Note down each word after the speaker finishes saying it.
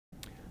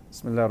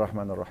بسم الله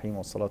الرحمن الرحيم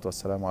والصلاة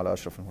والسلام على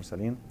أشرف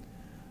المرسلين.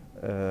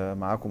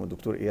 معاكم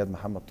الدكتور إياد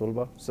محمد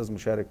طلبة، أستاذ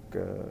مشارك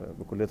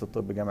بكلية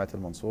الطب جامعة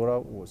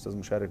المنصورة وأستاذ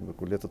مشارك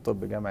بكلية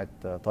الطب جامعة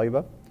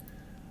طيبة.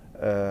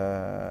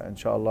 إن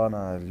شاء الله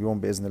أنا اليوم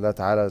بإذن الله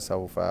تعالى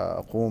سوف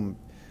أقوم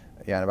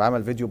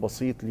بعمل فيديو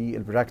بسيط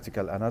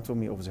للبراكتيكال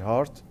اناتومي اوف ذا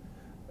هارت.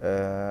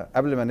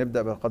 قبل ما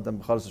نبدأ بقدم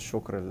بخالص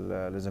الشكر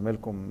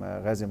لزميلكم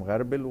غازي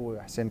مغربل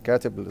وحسين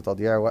كاتب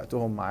لتضييع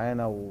وقتهم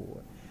معانا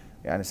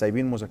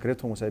سايبين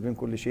مذاكرتهم وسايبين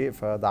كل شيء،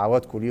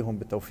 فدعواتكم ليهم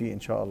بالتوفيق ان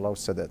شاء الله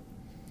والسداد.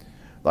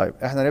 طيب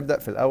احنا نبدأ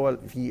في الاول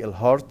في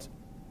الهارت،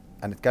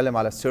 هنتكلم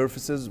على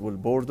السيرفيسز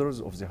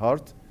والبوردرز اوف ذا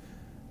هارت.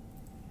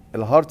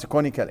 الهارت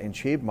كونيكال ان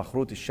شيب،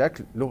 مخروط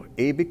الشكل، له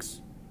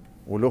ايبكس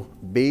وله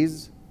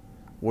بيز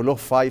وله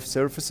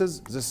 5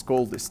 surfaces. This is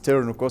called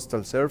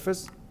sternocostal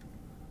surface.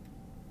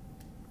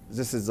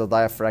 This is the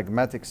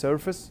diaphragmatic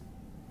surface.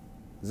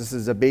 This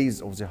is the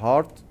base of the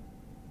heart.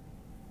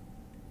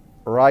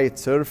 Right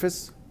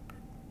surface,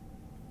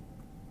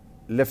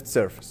 left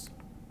surface.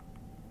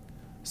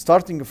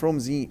 Starting from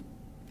the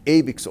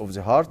apex of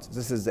the heart,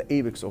 this is the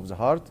apex of the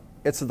heart.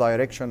 Its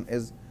direction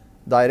is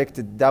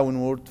directed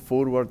downward,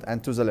 forward,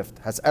 and to the left.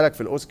 هسألك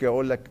في الأوسكي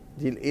أقول لك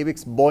دي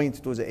الأبيكس، point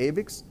to the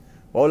apex،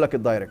 وأقول لك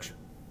الدايركشن.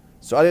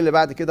 السؤال اللي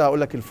بعد كده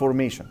هقول لك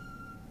الفورميشن،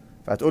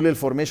 فهتقول لي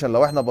الفورميشن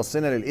لو احنا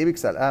بصينا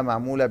للأبيكس هنلاقيها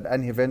معمولة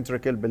بأنهي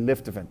فنتريكل؟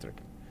 بالليفت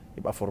فنتريكل،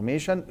 يبقى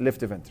فورميشن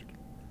ليفت فنتريكل.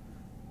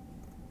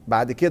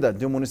 بعد كده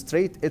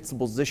demonstrate its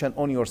position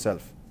on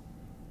yourself،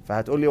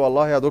 فهتقول لي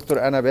والله يا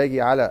دكتور انا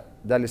باجي على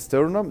ده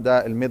الاسترنم،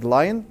 ده الميد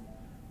لاين،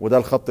 وده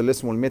الخط اللي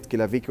اسمه الميد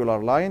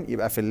كلافيكولار لاين،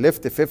 يبقى في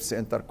الليفت فيفث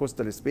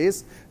انتركوستال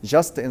سبيس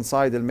جاست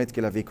انسايد الميد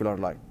كلافيكولار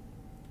لاين.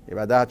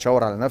 يبقى ده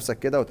هتشاور على نفسك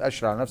كده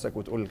وتأشر على نفسك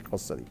وتقول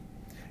القصه دي.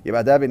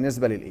 يبقى ده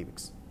بالنسبه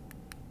للايبكس.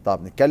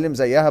 طب نتكلم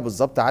زيها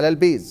بالظبط على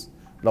البيز.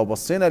 لو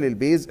بصينا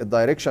للبيز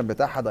الدايركشن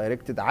بتاعها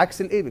دايركتد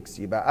عكس الايبكس،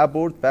 يبقى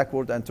upward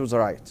backward and to the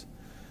right.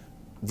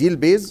 دي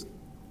البيز.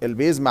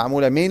 البيز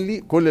معموله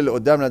مينلي، كل اللي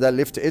قدامنا ده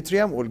الليفت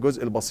اتريوم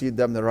والجزء البسيط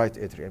ده من الرايت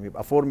اتريوم،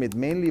 يبقى formed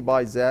mainly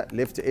by the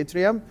left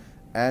atrium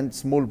and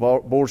small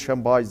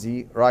portion by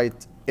the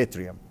right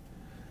atrium.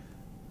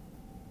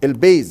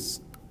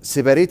 البيز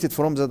separated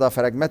from the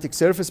diaphragmatic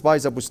surface by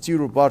the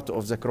posterior part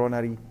of the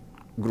coronary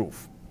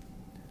groove.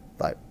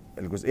 طيب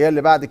الجزئيه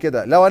اللي بعد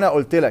كده، لو انا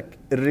قلت لك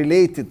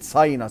الريليتد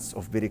ساينس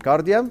اوف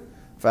بريكارديوم،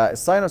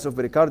 فالساينس اوف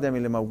بريكارديوم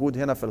اللي موجود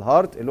هنا في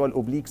الهارت اللي هو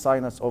الاوبليك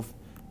ساينس اوف،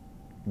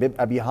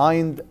 بيبقى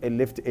بيهايند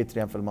الليفت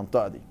اتريوم في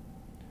المنطقه دي.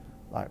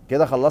 طيب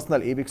كده خلصنا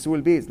الايبكس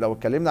والبيز. لو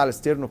اتكلمنا على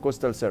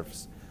الستيرنوكوستال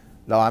سيرفيس،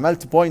 لو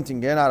عملت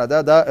بوينتنج هنا على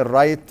ده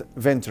الرايت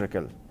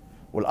فنتريكل،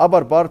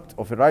 والابر بارت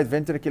اوف الرايت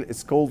فنتريكل is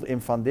called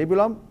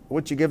infundibulum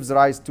which gives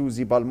rise to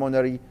the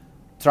pulmonary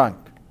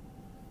trunk.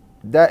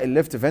 ده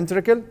الليفت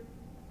فنتريكل،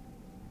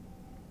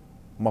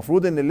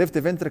 المفروض ان الليفت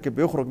فنتريكل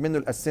بيخرج منه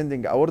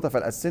الاسندنج اورتا،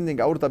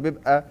 فالاسندنج اورتا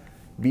بيبقى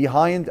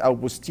behind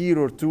او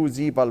posterior to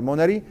the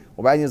pulmonary،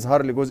 وبعدين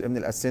يظهر لي جزء من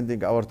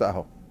الاسندنج اورتا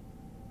اهو.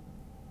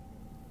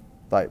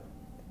 طيب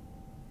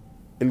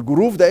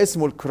الجروف ده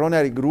اسمه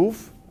الكروناري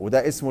جروف،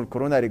 وده اسمه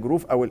الكروناري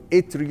جروف او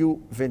الاتريو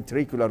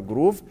فنتريكولار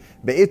جروف،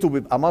 بقيته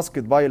بيبقى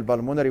ماسكد باي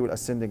البلمونري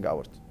والاسندنج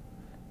اورتا.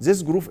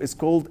 This group is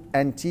called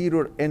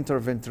anterior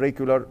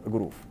interventricular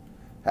groove.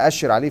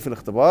 هأشر عليه في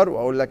الاختبار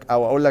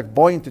واقول لك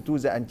point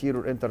to the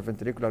anterior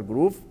interventricular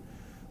groove،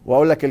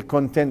 واقول لك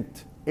الكونتنت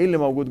ايه اللي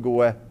موجود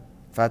جواه،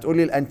 فهتقول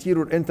لي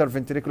الانتيرور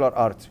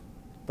انترفنتريكولار ارتري.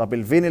 طب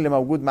الفين اللي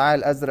موجود معاه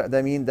الازرق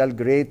ده مين؟ ده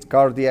الجريت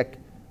كاردياك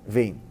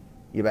فين.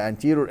 يبقى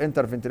انتيرور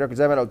انترفنتريكولار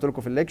زي ما انا قلت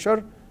لكم في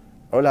الليكشر،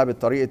 اقولها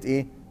بالطريقه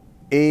ايه؟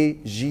 اي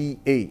جي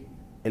اي.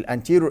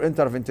 الانتيرور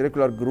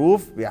انترفنتريكولار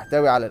جروف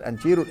بيحتوي على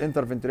الانتيرور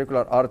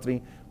انترفنتريكولار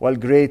ارتري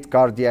والجريت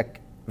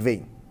كاردياك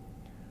فين.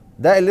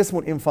 ده اللي اسمه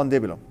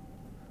الانفانديبولم.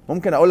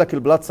 ممكن اقول لك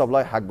البلاد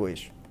سبلاي حجه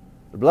ايش؟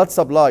 البلاد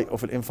سبلاي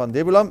اوف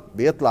الانفانديبولم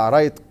بيطلع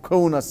رايت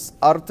كونس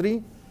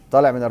ارتري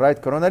طالع من الرايت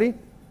كوروناري،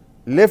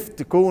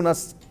 ليفت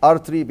كونس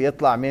ارتري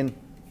بيطلع من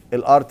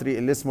الارتري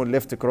اللي اسمه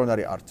الليفت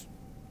كوروناري ارتري،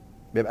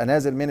 بيبقى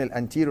نازل من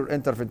الانتيريور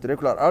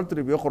انترفنتريكولار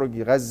ارتري بيخرج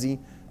يغذي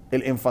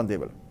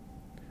الانفانديبولم.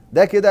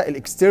 ده كده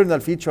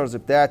الاكسترنال فيتشرز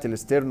بتاعه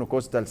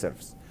الستيرنوكوستال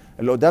سيرفيس.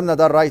 اللي قدامنا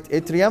ده الرايت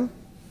اتريوم،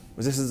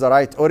 وذيس از ذا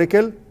رايت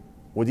اوريكل،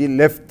 ودي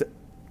الليفت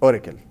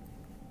اوريكل.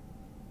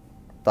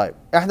 طيب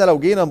احنا لو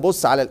جينا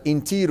نبص على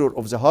الانتيريور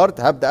اوف ذا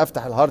هارت، هبدا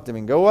افتح الهارت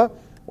من جوه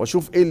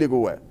واشوف ايه اللي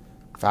جواه.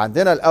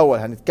 فعندنا الاول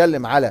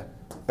هنتكلم على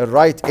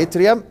الرايت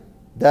اتريوم،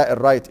 ده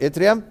الرايت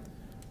اتريوم.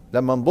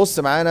 لما نبص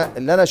معانا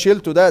اللي انا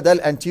شلته ده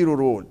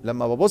الانتيريور وول.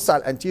 لما ببص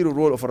على الانتيريور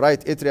وول اوف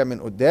الرايت اتريوم من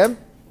قدام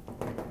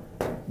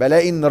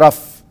بلاقي ان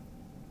رف.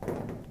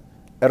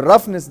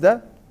 الرفنس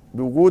ده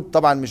بوجود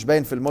طبعا مش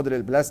باين في الموديل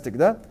البلاستيك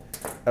ده.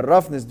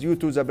 الرفنس due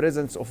to the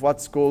presence of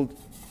what's called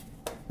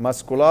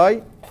musculi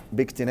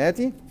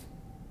pectinati،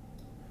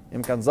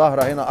 يمكن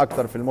ظاهره هنا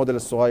اكتر في الموديل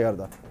الصغير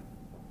ده.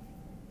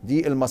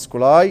 دي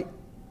الماسكولاي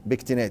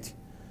بكتيناتي.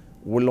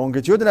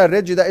 واللونجيتيودنال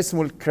ريدج ده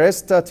اسمه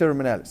الكريستا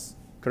تيرميناليس.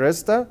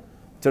 كريستا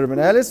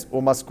تيرميناليس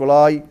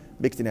وماسكولاي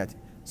بكتيناتي.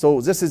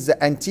 So this is the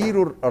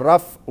anterior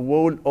rough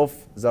wall of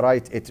the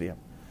right atrium.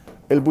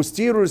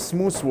 البوستيرور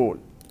smooth wall.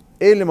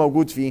 ايه اللي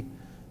موجود فيه؟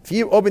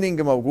 في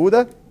اوبننج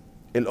موجوده،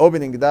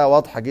 الاوبننج ده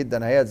واضحه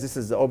جدا اهي. This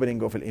is the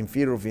opening of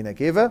الانفيرور فينا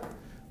كيفا،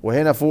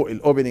 وهنا فوق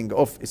الاوبننج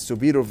اوف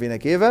السوبيرور فينا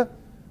كيفا،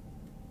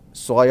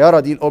 الصغيره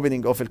دي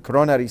الاوبننج اوف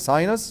الكروناري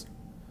ساينس،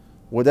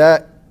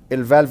 وده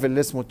الفالف اللي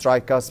اسمه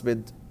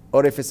ترايكاسبيد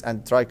اوريفيس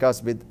اند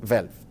ترايكاسبيد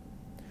فالف.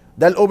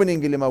 ده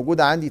الاوبننج اللي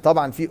موجوده عندي.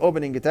 طبعا في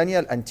اوبننج ثانيه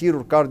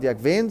الانتيرور كاردياك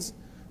فينز،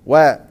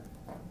 واللي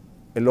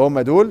هم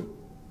دول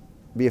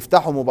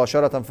بيفتحوا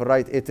مباشره في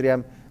الرايت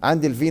اتريوم.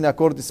 عندي الفينا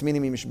كوردس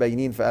مينيمي مش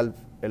باينين في قلب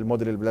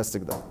الموديل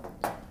البلاستيك ده.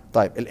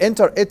 طيب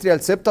الانتر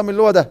اتريال سيبتم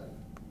اللي هو ده،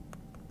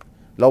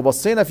 لو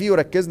بصينا فيه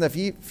وركزنا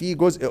فيه في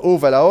جزء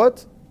اوفال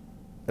اهوت،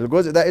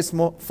 الجزء ده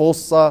اسمه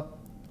فوسا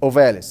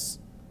اوفاليس.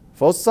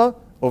 فوسا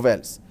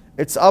اوفاليس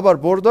اتس ابر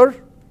بوردر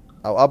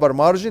او ابر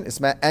مارجن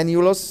اسمها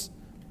انيولوس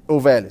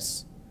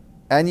اوفاليس.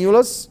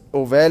 انيولوس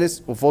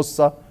اوفاليس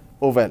وفوسا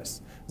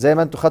اوفاليس زي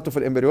ما انتوا خدتوا في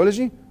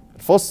الامبريولوجي.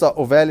 الفوسا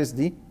اوفاليس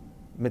دي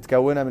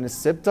متكونه من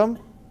السبتم،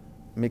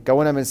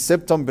 متكونه من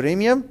السبتم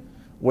بريميوم،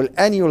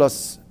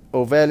 والانيولوس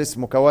اوفاليس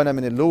مكونه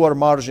من اللور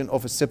مارجن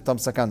اوف السبتم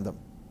سكندم.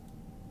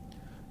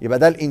 يبقى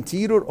ده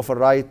الانتيرور اوف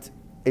الرايت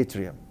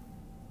اتريوم.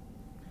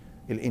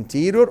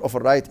 الانتيرور اوف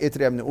الرايت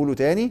اتريوم نقوله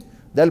تاني،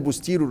 ده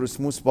البوستيرور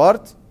سموث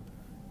بارت.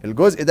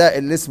 الجزء ده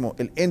اللي اسمه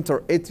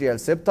الانتر اتريال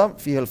سبتم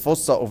فيه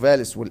الفوسا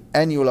اوفاليس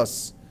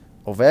والانيولوس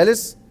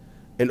اوفاليس.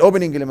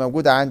 الاوبننج اللي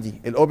موجوده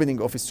عندي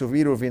الاوبننج اوف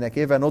السوبيرور فينا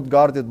كيفا نوت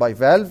جاردد باي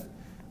فالف،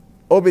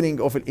 opening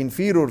of the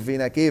inferior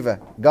vena cava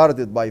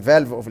guarded by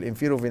valve of the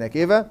inferior vena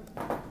cava.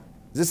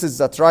 This is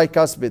the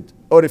tricuspid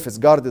orifice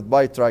guarded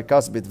by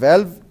tricuspid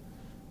valve.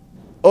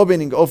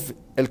 Opening of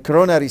the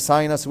coronary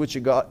sinus which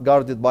is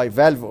guarded by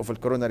valve of the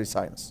coronary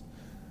sinus.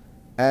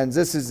 And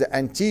this is the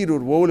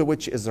anterior wall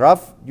which is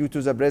rough due to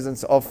the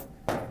presence of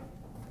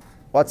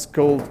what's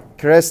called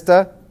cresta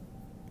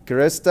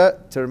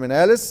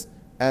terminalis,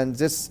 and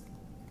this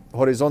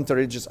horizontal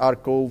ridges are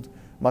called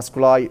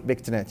musculi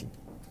pectinati.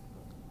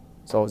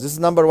 So this is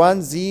number one,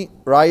 the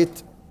right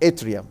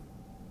atrium.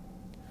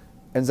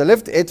 In the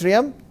left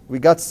atrium, we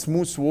got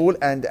smooth wall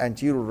and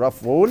anterior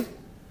rough wall.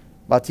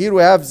 But here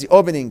we have the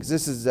opening.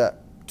 This is the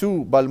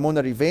two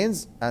pulmonary veins,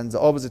 and the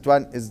opposite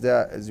one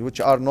is which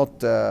are not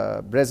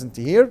present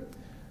here.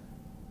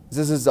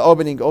 This is the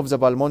opening of the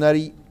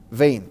pulmonary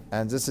vein,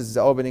 and this is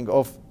the opening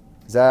of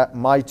the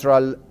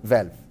mitral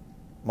valve.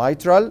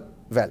 Mitral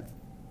valve.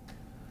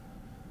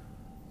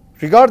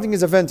 Regarding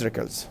the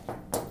ventricles,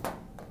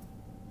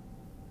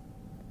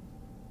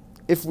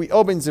 if we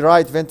open the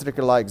right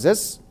ventricle like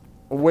this,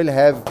 we'll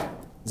have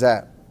the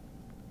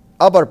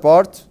upper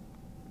part,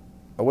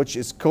 which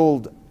is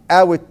called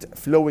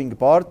outflowing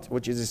part,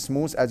 which is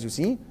smooth as you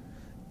see,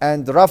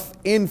 and rough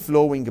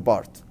inflowing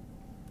part.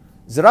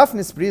 The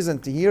roughness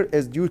present here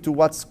is due to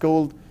what's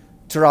called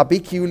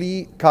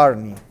trabeculae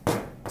carni.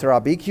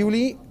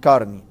 Trabeculae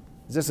carni.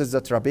 This is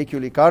the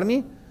trabeculae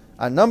carni.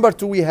 And number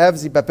two, we have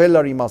the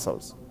papillary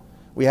muscles.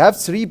 We have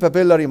three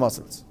papillary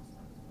muscles.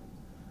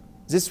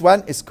 This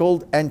one is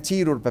called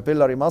anterior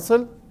papillary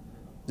muscle.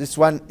 This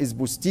one is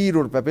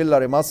posterior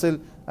papillary muscle.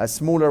 A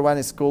smaller one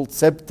is called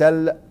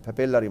septal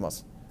papillary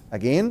muscle.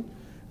 Again,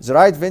 the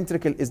right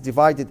ventricle is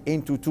divided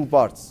into two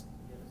parts.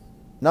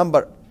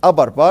 Number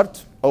upper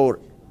part or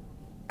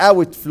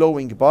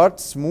outflowing part,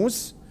 smooth,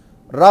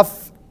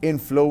 rough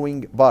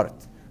inflowing part.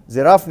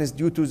 The roughness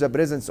due to the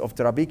presence of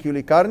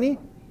trabeculae carni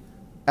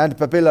and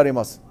papillary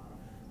muscle.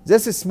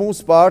 This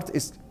smooth part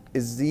is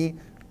the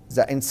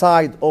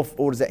inside of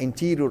or the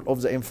interior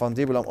of the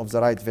infundibulum of the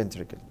right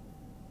ventricle.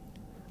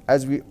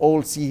 As we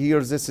all see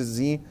here, this is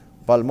the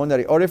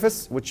pulmonary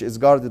orifice, which is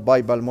guarded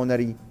by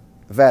pulmonary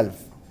valve.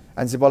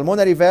 And the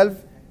pulmonary valve,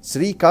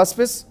 three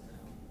cuspes,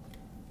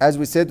 as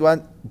we said,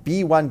 one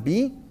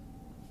B1B.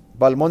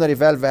 Pulmonary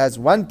valve has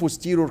one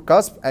posterior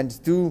cusp and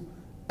two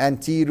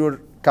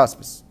anterior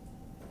cuspes.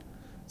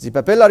 The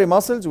papillary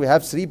muscles, we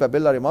have three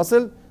papillary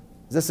muscle.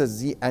 This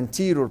is the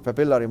anterior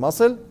papillary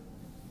muscle,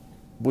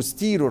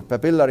 posterior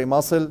papillary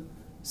muscle,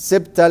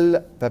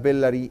 septal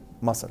papillary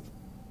muscle.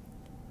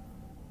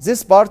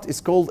 This part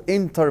is called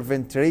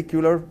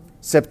interventricular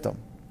septum.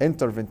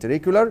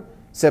 Interventricular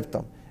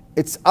septum.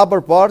 Its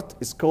upper part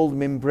is called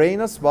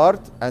membranous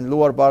part and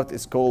lower part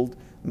is called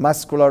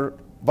muscular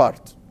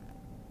part.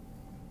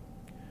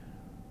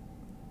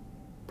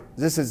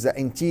 This is the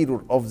interior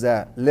of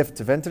the left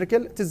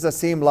ventricle. It is the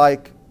same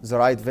like the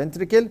right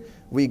ventricle.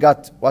 We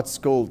got what's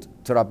called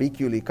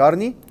trabeculae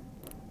carni.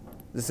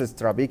 This is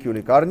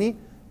trabeculae carni.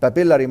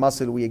 Papillary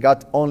muscle, we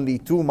got only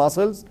two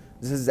muscles.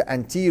 This is the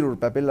anterior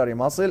papillary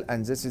muscle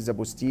and this is the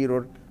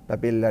posterior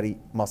papillary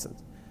muscle.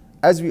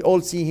 As we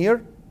all see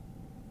here,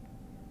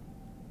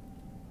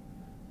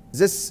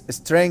 these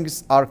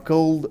strings are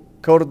called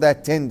chorda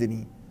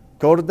tendini.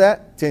 Chorda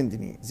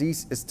tendini,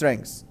 these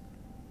strings.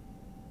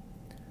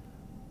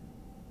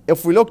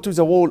 If we look to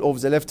the wall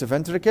of the left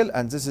ventricle,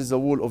 and this is the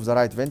wall of the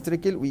right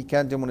ventricle, we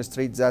can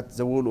demonstrate that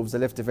the wall of the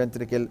left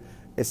ventricle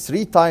is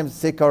 3 times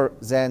thicker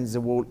than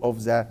the wall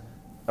of the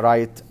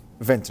right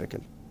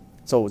ventricle.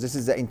 So this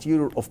is the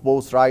interior of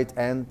both right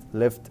and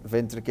left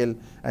ventricle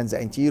and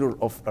the interior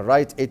of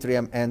right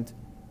atrium and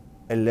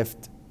the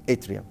left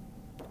atrium.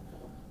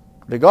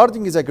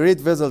 Regarding the great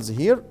vessels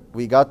here,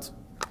 we got,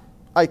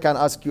 I can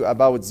ask you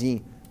about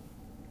the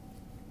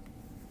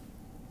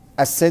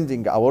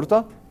ascending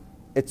aorta.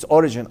 Its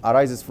origin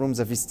arises from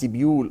the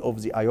vestibule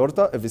of the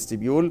aorta, a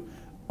vestibule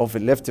of the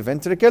left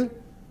ventricle.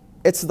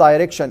 Its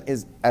direction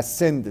is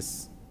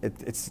ascends.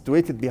 It's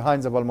situated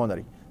behind the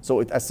pulmonary. So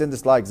it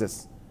ascends like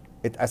this.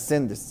 It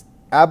ascends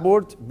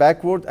upward,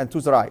 backward, and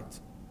to the right.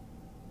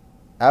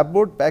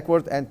 Upward,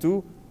 backward, and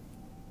to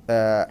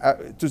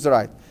the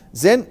right.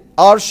 Then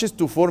arches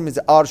to form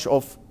the arch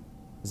of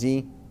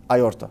the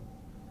aorta.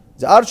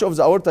 The arch of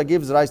the aorta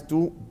gives rise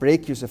to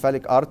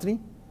brachiocephalic artery,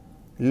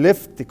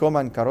 left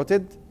common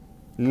carotid,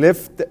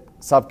 left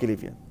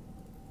subclavian.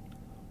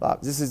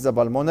 This is the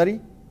pulmonary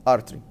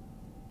artery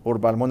or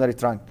pulmonary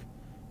trunk,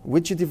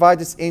 which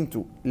divides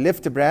into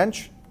left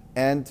branch,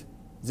 and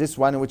this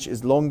one which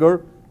is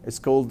longer is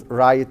called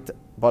right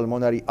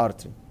pulmonary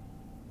artery.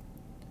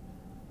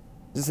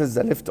 This is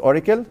the left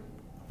auricle,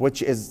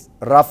 which is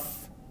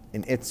rough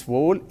in its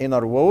wall,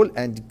 inner wall,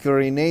 and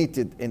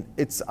crenulated in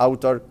its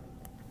outer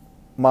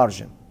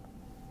margin.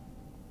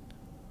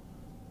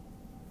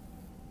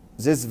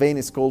 This vein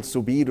is called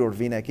superior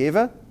vena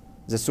cava.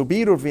 The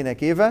superior vena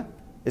cava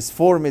is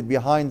formed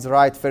behind the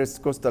right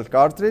first costal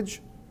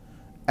cartilage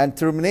and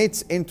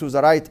terminates into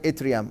the right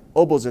atrium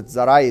opposite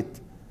the right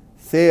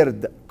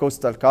third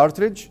costal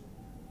cartilage.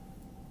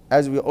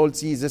 As we all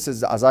see, this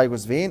is the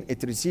azygos vein.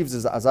 It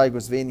receives the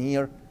azygos vein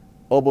here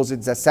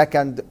opposite the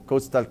second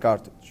costal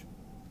cartilage.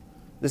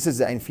 This is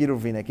the inferior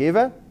vena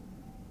cava,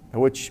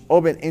 which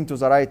open into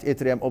the right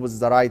atrium opposite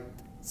the right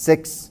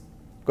sixth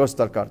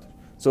costal cartilage.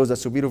 So the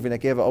superior vena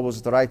cava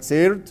opposite the right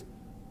third,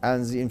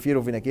 and the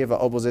inferior vena cava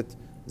opposite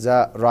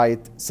the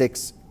right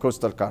sixth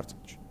costal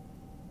cartilage.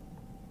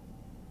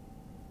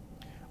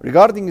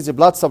 Regarding the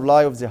blood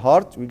supply of the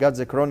heart, we got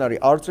the coronary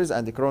arteries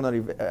and the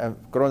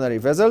coronary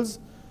vessels.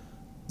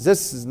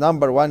 This is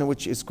number one,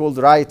 which is called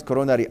right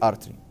coronary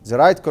artery. The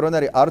right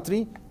coronary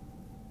artery,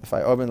 if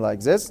I open like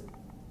this,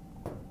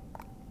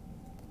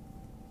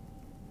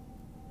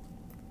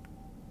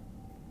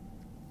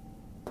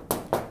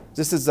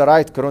 this is the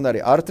right coronary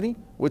artery,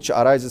 which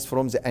arises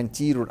from the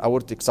anterior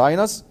aortic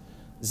sinus.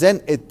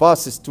 Then it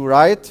passes to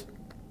right.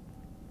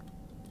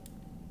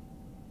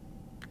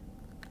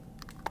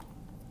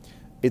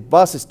 It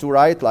passes to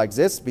right like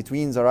this,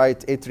 between the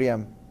right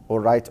atrium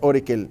or right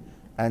auricle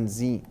and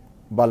the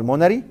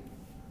pulmonary.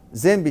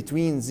 Then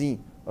between the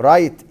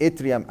right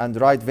atrium and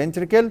right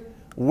ventricle,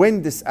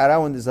 winds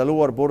around the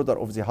lower border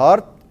of the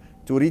heart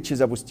to reach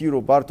the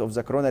posterior part of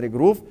the coronary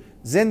groove,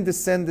 then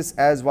descends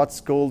as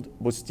what's called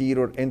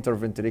posterior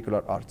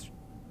interventricular artery.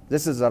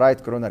 This is the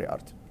right coronary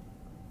artery.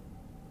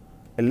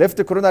 The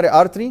left coronary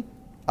artery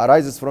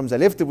arises from the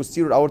left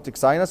posterior aortic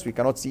sinus, we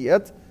cannot see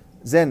it,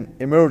 then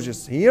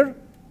emerges here,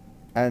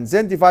 and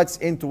then divides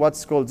into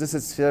what's called, this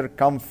is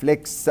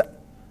circumflex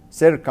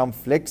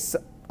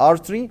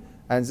artery,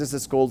 and this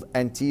is called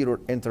anterior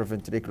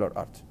interventricular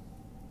artery.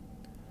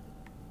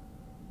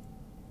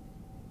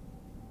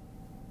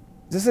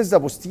 This is the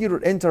posterior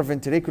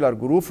interventricular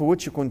groove,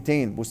 which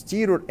contain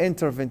posterior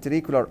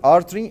interventricular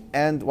artery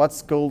and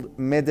what's called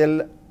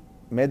middle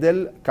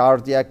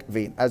cardiac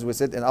vein. As we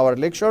said in our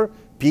lecture,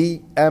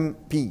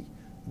 PMP,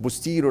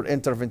 posterior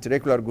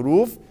interventricular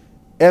groove.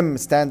 M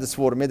stands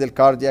for middle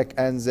cardiac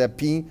and the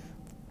P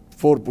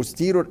for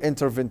posterior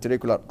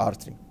interventricular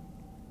artery.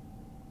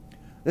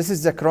 This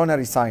is the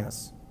coronary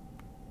sinus.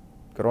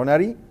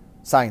 Coronary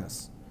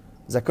sinus.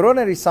 The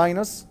coronary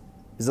sinus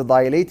is a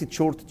dilated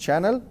short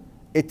channel.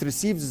 It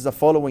receives the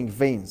following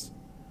veins.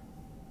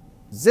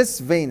 This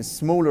vein,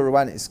 smaller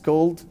one, is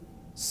called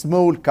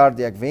small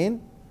cardiac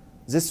vein.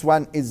 This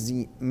one is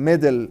the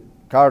middle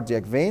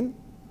cardiac vein.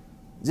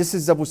 This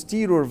is the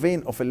posterior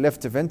vein of a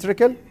left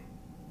ventricle.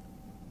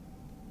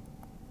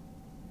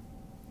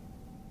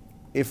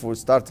 If we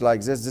start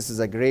like this, this is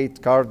a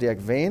great cardiac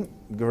vein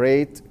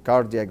that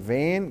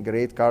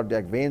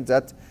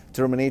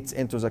terminates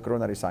into the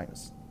coronary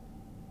sinus.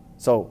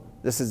 So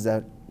this is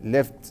the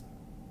left,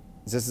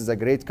 this is a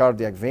great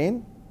cardiac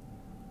vein.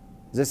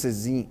 This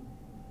is the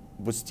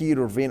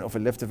posterior vein of a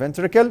left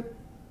ventricle.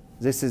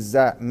 This is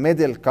the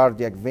middle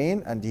cardiac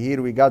vein, and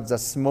here we got the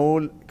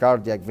small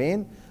cardiac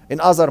vein. In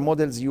other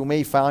models, you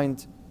may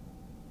find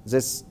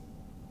this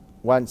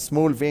one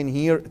small vein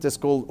here. It is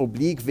called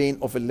oblique vein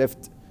of a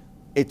left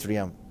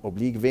atrium.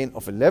 Oblique vein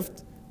of a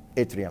left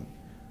atrium.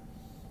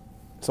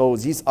 So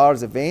these are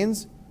the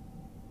veins.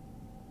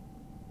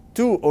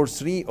 2 or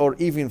 3 or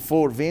even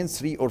 4 veins,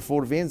 3 or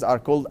 4 veins are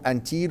called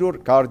anterior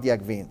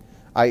cardiac vein.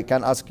 I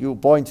can ask you,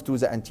 point to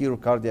the anterior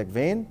cardiac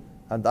vein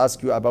and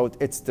ask you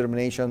about its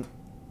termination.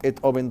 It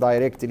opens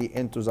directly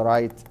into the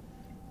right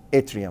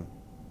atrium.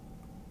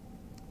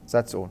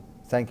 That's all.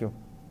 Thank you.